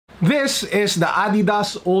This is the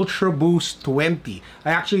Adidas Ultraboost 20.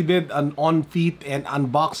 I actually did an on-feet and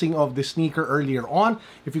unboxing of the sneaker earlier on.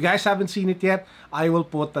 If you guys haven't seen it yet, I will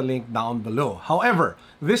put the link down below. However,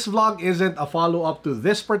 this vlog isn't a follow-up to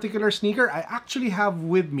this particular sneaker. I actually have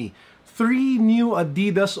with me 3 new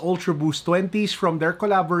Adidas Ultraboost 20s from their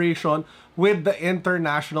collaboration with the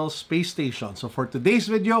International Space Station. So for today's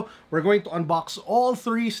video, we're going to unbox all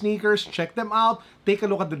 3 sneakers, check them out, take a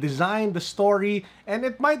look at the design, the story, and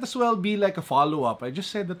it might as well be like a follow-up. I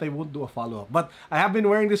just said that I won't do a follow-up, but I have been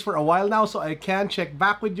wearing this for a while now, so I can check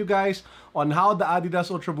back with you guys on how the Adidas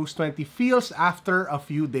Ultraboost 20 feels after a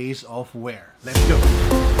few days of wear. Let's go!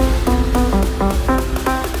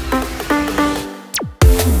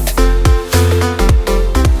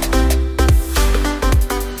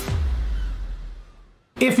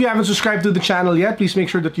 If you haven't subscribed to the channel yet, please make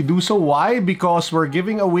sure that you do so. Why? Because we're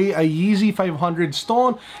giving away a Yeezy 500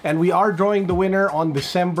 stone and we are drawing the winner on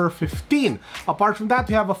December 15. Apart from that,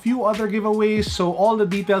 we have a few other giveaways, so all the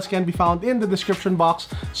details can be found in the description box.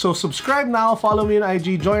 So subscribe now, follow me on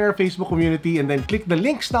IG, join our Facebook community, and then click the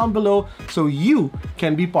links down below so you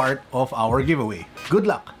can be part of our giveaway. Good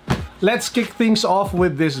luck! Let's kick things off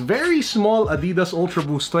with this very small Adidas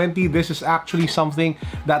Ultraboost 20. This is actually something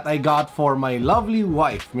that I got for my lovely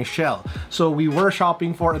wife, Michelle. So we were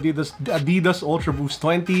shopping for Adidas Ultraboost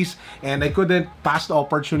 20s and I couldn't pass the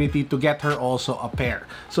opportunity to get her also a pair.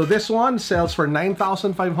 So this one sells for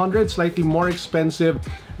 9,500, slightly more expensive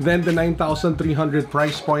than the 9,300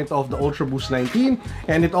 price point of the Ultraboost 19.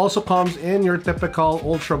 And it also comes in your typical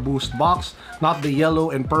Ultraboost box, not the yellow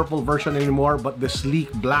and purple version anymore, but the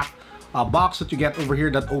sleek black box that you get over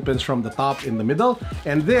here that opens from the top in the middle.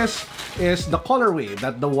 And this is the colorway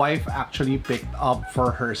that the wife actually picked up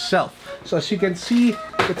for herself. So as you can see,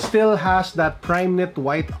 it still has that prime knit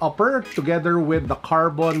white upper together with the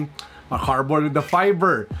with the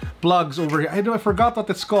fiber plugs over here. I forgot what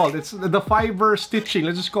it's called. It's the fiber stitching.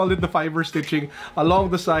 Let's just call it the fiber stitching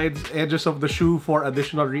along the sides, edges of the shoe for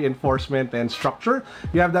additional reinforcement and structure.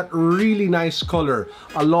 You have that really nice color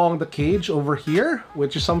along the cage over here,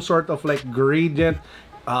 which is some sort of like gradient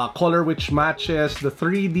color which matches the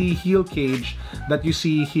 3D heel cage that you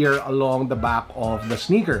see here along the back of the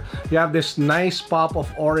sneaker. You have this nice pop of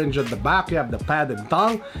orange at the back. You have the padded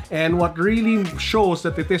tongue, and what really shows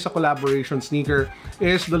that it is a collaboration sneaker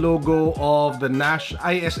is the logo of the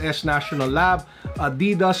ISS National Lab,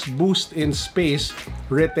 Adidas Boost in Space,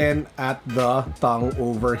 written at the tongue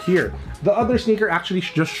over here. The other sneaker actually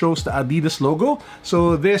just shows the Adidas logo.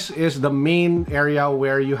 So this is the main area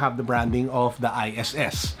where you have the branding of the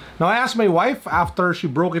ISS. Now I asked my wife after she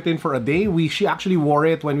broke it in for a day. She actually wore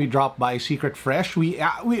it when we dropped by Secret Fresh.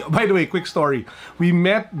 By the way, quick story. We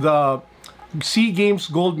met the SEA Games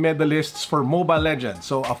gold medalists for Mobile Legends.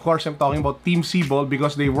 So of course I'm talking about Team Sibol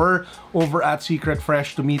because they were over at Secret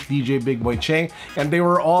Fresh to meet DJ Big Boy Cheng, and they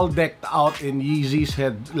were all decked out in Yeezy's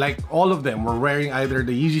head. Like all of them were wearing either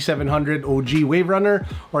the Yeezy 700 OG Wave Runner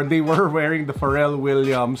or they were wearing the Pharrell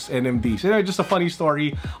Williams NMD. So anyway, just a funny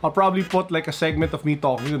story. I'll probably put like a segment of me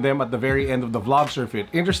talking to them at the very end of the vlog, so if you're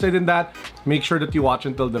interested in that, make sure that you watch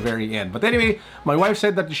until the very end. But anyway, my wife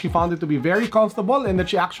said that she found it to be very comfortable and that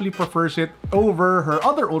she actually prefers it over her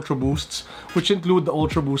other Ultraboosts, which include the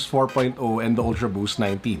Ultraboost 4.0 and the Ultraboost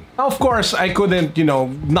 19. Now, of course, I couldn't,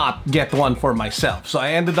 not get one for myself. So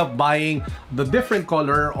I ended up buying the different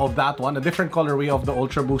color of that one, a different colorway of the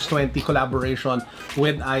Ultraboost 20 collaboration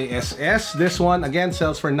with ISS. This one, again,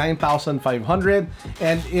 sells for 9,500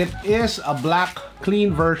 and it is a black,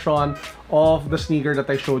 clean version of the sneaker that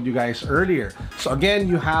I showed you guys earlier. So again,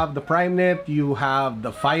 you have the prime knit, you have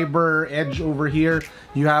the fiber edge over here,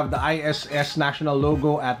 you have the ISS national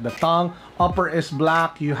logo at the tongue, upper is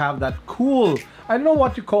black, you have that cool, I don't know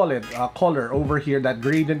what you call it, color over here, that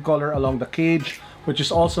gradient color along the cage, which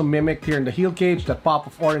is also mimicked here in the heel cage, that pop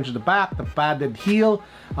of orange at the back, the padded heel,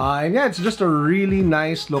 and yeah, it's just a really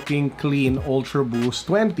nice looking clean Ultraboost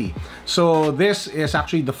 20. So this is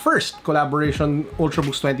actually the first collaboration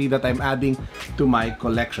Ultraboost 20 that I'm adding to my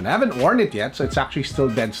collection. I haven't worn it yet, so it's actually still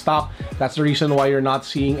dead stock. That's the reason why you're not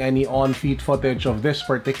seeing any on-feet footage of this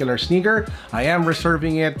particular sneaker. I am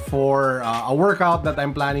reserving it for a workout that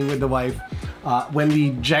I'm planning with the wife when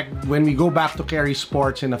we go back to Carry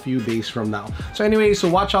Sports in a few days from now. So anyway, so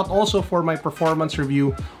watch out also for my performance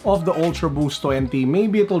review of the Ultraboost 20.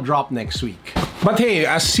 Maybe it'll drop next week. But hey,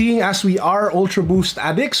 seeing as we are Ultraboost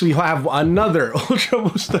addicts, we have another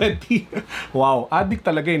Ultraboost 20. Wow, addict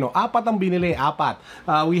talaga, no? Apat ang binili, apat.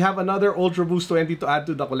 We have another Ultraboost 20 to add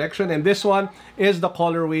to the collection, and this one is the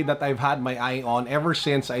colorway that I've had my eye on ever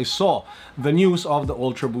since I saw the news of the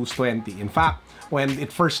Ultraboost 20. In fact, when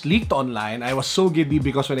it first leaked online, I was so giddy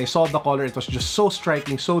because when I saw the color, it was just so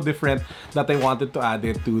striking, so different that I wanted to add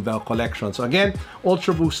it to the collection. So again,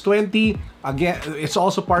 Ultraboost 20. Again, it's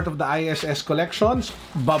also part of the ISS collections.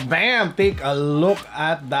 But bam! Take a look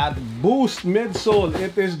at that Boost midsole.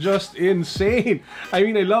 It is just insane. I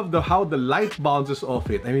mean, I love how the light bounces off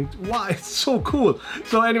it. I mean, wow, it's so cool.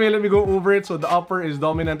 So anyway, let me go over it. So the upper is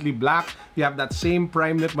dominantly black. You have that same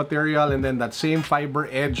prime knit material and then that same fiber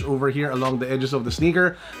edge over here along the edges of the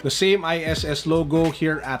sneaker. The same ISS logo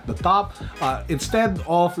here at the top. Instead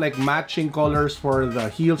of like matching colors for the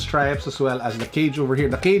heel stripes as well as the cage over here,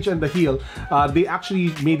 the cage and the heel, they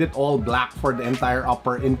actually made it all black for the entire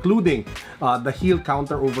upper, including the heel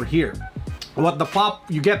counter over here.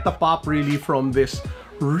 You get the pop really from this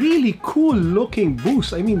really cool looking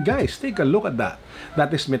Boost. I mean, guys, take a look at that.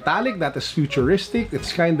 That is metallic, that is futuristic,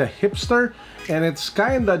 it's kind of hipster, and it's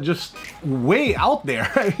kind of just way out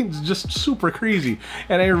there. I mean, it's just super crazy,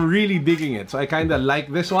 and I'm really digging it. So I kind of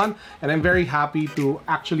like this one, and I'm very happy to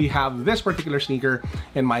actually have this particular sneaker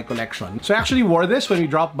in my collection. So I actually wore this when we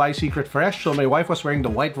dropped by Secret Fresh. So my wife was wearing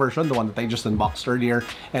the white version, the one that I just unboxed earlier,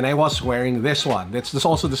 and I was wearing this one. It's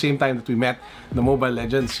also the same time that we met the Mobile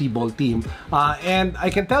Legends Sibol team. And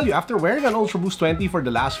I can tell you, after wearing an Ultraboost 20 for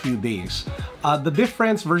the last few days, the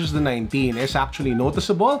difference versus the 19 is actually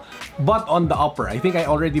noticeable, but on the upper. I think I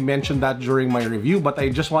already mentioned that during my review, but I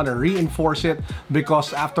just want to reinforce it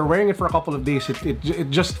because after wearing it for a couple of days, it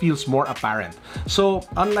just feels more apparent. So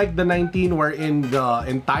unlike the 19 wherein the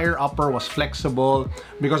entire upper was flexible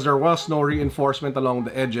because there was no reinforcement along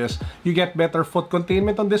the edges, you get better foot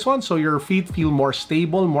containment on this one, so your feet feel more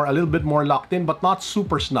stable, a little bit more locked in, but not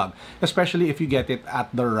super snug, especially if you get it at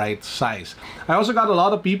the right size. I also got a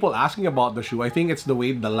lot of people asking about the shoe. I think it's the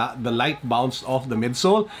way the light bounced off the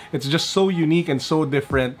midsole. It's just so unique and so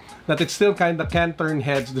different that it still kind of can turn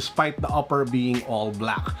heads despite the upper being all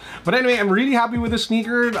black. But anyway, I'm really happy with the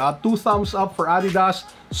sneaker. 2 thumbs up for Adidas.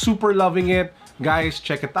 Super loving it. Guys,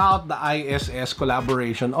 check it out, the ISS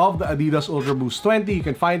collaboration of the Adidas Ultraboost 20. You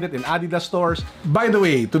can find it in Adidas stores. By the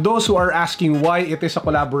way, to those who are asking why it is a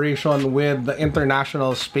collaboration with the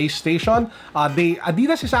International Space Station,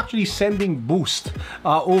 Adidas is actually sending Boost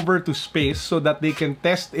over to space so that they can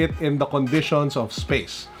test it in the conditions of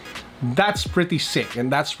space. That's pretty sick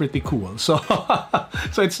and that's pretty cool. So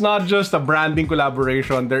so it's not just a branding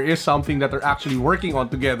collaboration. There is something that they're actually working on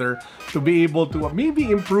together to be able to maybe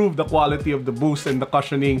improve the quality of the Boost and the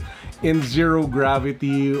cushioning in zero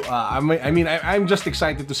gravity. I'm just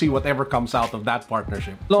excited to see whatever comes out of that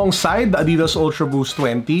partnership. Alongside the Adidas Ultraboost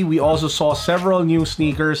 20, we also saw several new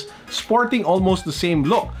sneakers sporting almost the same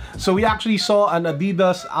look. So we actually saw an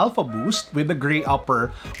Adidas Alpha Boost with the gray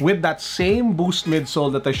upper with that same Boost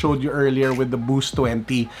midsole that I showed you earlier with the Boost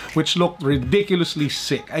 20, which looked ridiculously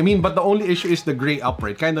sick. I mean, but the only issue is the gray upper.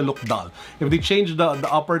 It kind of looked dull. If they changed the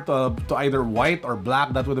upper to either white or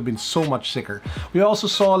black, that would have been so much sicker. We also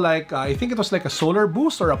saw like, I think it was like a Solar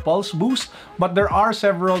Boost or a Pulse Boost, but there are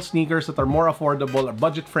several sneakers that are more affordable or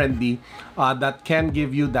budget friendly that can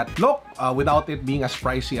give you that look without it being as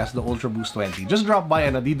pricey as the Ultraboost 20. Just drop by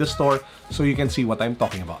an Adidas store so you can see what I'm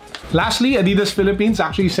talking about. Lastly, Adidas Philippines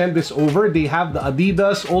actually sent this over. They have the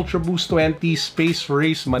Adidas Ultraboost 20 Space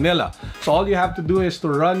Race Manila. So all you have to do is to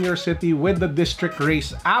run your city with the District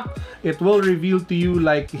Race app. It will reveal to you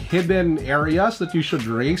like hidden areas that you should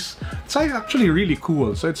race. It's actually really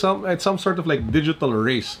cool. So it's some sort of like digital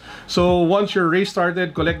race. So once your race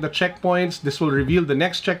started, collect the checkpoints. This will reveal the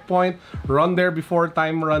next checkpoint. Run there before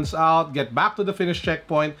time runs out. Get back to the finish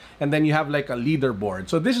checkpoint, and then you have like a leaderboard.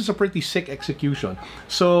 So this is a pretty sick execution.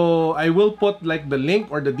 So I will put like the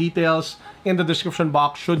link or the details in the description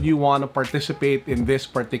box should you want to participate in this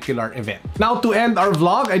particular event. Now to end our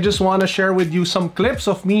vlog, I just want to share with you some clips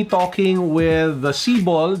of me talking with the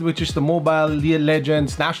Sibol, which is the Mobile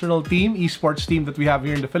Legends national team, esports team that we have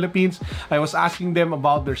here in the Philippines. I was asking them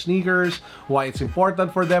about their sneakers, why it's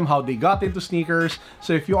important for them, how they got into sneakers.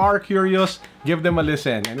 So if you are curious, give them a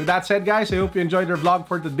listen. And with that said, guys, I hope you enjoyed our vlog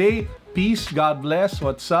for today. Peace, God bless,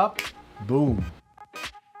 what's up, boom.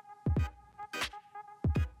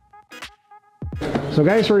 So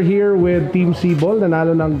guys, we're here with Team Sibol,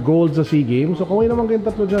 nanalo ng gold sa SEA Games. So kung naman kayong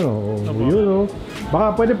tatlo dyan, yun o.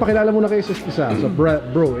 Baka pwede pakilala muna kayo sa isa. So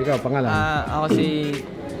bro, ikaw, pangalan? Ako si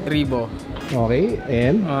Ribo. Okay,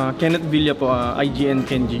 and? Kenneth Villa po, IGN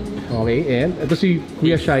Kenji. Okay, and? Ito si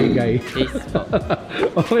Kuya Shy Guy.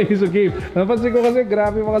 Okay, so game. Napansin ko kasi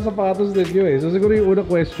grabe mga sapatos din nyo eh. So siguro yung unang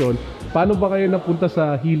question, paano ba kayo napunta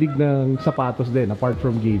sa hilig ng sapatos din, apart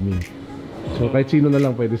from gaming? So kahit sino na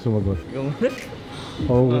lang pwede sumagot.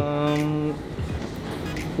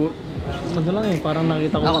 Ano lang eh, parang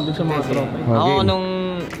nakita ko lang din sa mga tropa. Ako nung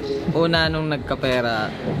nung nagkapera,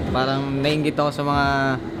 parang nainggit ako sa mga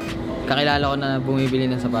kakilala ko na bumibili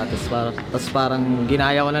ng sapatos. Tapos parang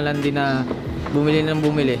ginaya ko na lang din na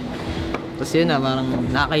bumili. Tapos yun na, parang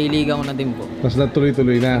nakahiligan ko na din po. Tapos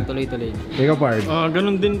natuloy-tuloy na. Tuloy-tuloy. Ikaw, Pard?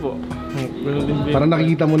 Ganun din po. Ganun din. Parang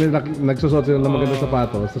nakikita mo nila, nagsusot sila ng magandang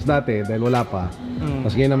sapatos. Tapos dati, dahil wala pa,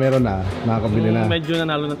 tapos ngayon na meron na, nakakabili na. Medyo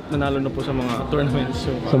nanalo na po sa mga tournaments. So,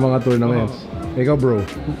 sa mga tournaments. Ikaw, bro,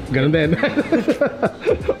 ganun din.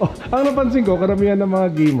 Ang napansin ko, karamihan ng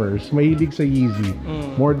mga gamers, mahilig sa Yeezy.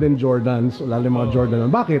 More than Jordans, lalo yung mga Jordan.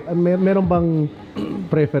 Bakit? Meron bang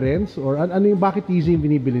preference? Or ano yung bakit Yeezy yung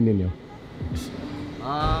binibili ninyo?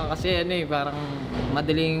 Kasi ano eh, parang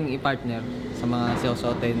madaling i-partner sa mga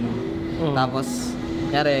siyosotin. Tapos,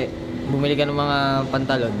 yari, bumili ka ng mga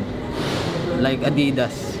pantalon. Like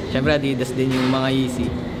Adidas. Siyempre Adidas din yung mga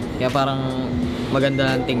Yeezy. Kaya parang maganda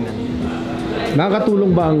lang tingnan.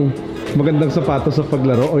 Nakakatulong ba ang magandang sapatos sa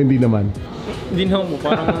paglaro o hindi naman? Hindi naman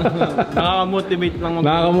po, parang nakaka-motivate lang.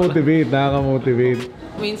 Nakaka-motivate.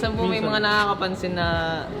 Minsan po may mga nakakapansin na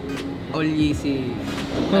all Yeezy.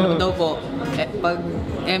 Ano daw po, pag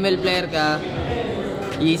ML player ka,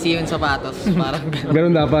 Yeezy yung sapatos. Parang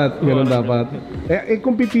ganun dapat.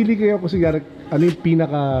 Kung pipili kayo kasi ano yung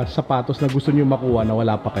pinaka sapatos na gusto niyo makuha na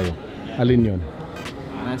wala pa kayo? Alin yun?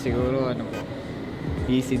 Siguro ano po,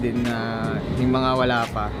 Yeezy din na yung mga wala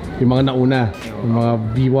pa. Yung mga nauna, yung mga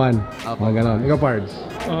V1, mga ganon. Ikaw, Pards?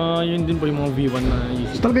 Yun din po yung mga V1 na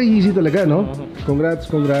Yeezy. Talaga Yeezy talaga, no? Congrats.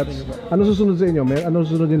 Ano susunod sa inyo? Ano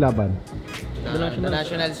susunod yung laban? The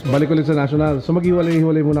Nationals po. Balik ulit sa National. So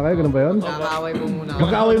maghiwalay-hiwalay muna kayo, ganun ba yun? Magkaaway po muna.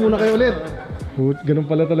 Magkaaway muna kayo ulit. Ganun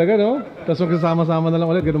pala talaga, no? Tapos magsasama-sama na lang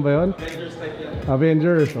ulit, ganun ba yun?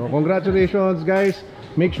 Avengers. So, congratulations, guys.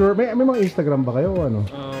 Make sure, may mga Instagram ba kayo o ano?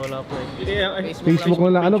 Wala po. Facebook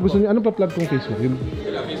na lang. Ano gusto niyo? Ano pa-plug kong Facebook?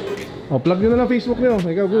 Plug niyo na lang Facebook niyo.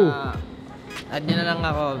 Ikaw, go. Add nyo na lang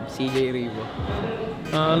ako, CJ Ribo.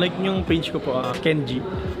 Like yung page ko po, Kenji.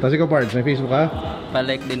 Tapos ikaw, Pards, may Facebook ka?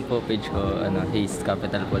 Pa-like din po page ko, Haste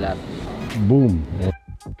Capital po lahat. Boom.